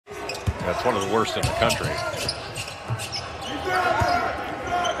That's one of the worst in the country.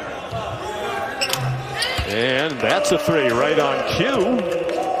 And that's a three right on cue.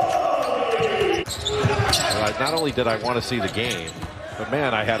 Not only did I want to see the game, but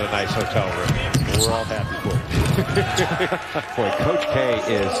man, I had a nice hotel room. We're all happy for you. Boy, Coach K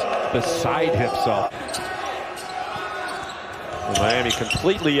is beside himself. Miami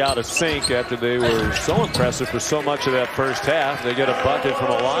completely out of sync after they were so impressive for so much of that first half. They get a bucket from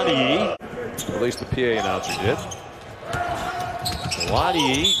Olaniyi. At least the PA announcer did.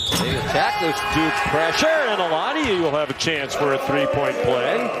 Olaniyi, they attack this Duke pressure, and Olaniyi will have a chance for a three-point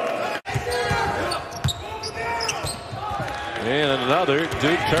play. And another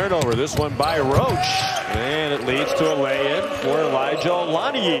Duke turnover, this one by Roach. And it leads to a lay-in for Elijah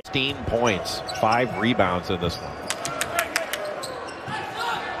Olaniyi. 16 points, 5 rebounds in this one.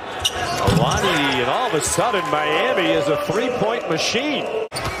 Olaniyi, and all of a sudden Miami is a three-point machine.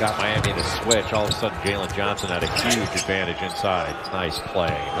 Got Miami to switch. All of a sudden Jalen Johnson had a huge advantage inside. Nice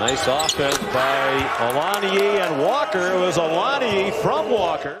play. Nice offense by Olaniyi and Walker. It was Olaniyi from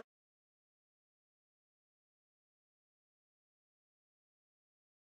Walker.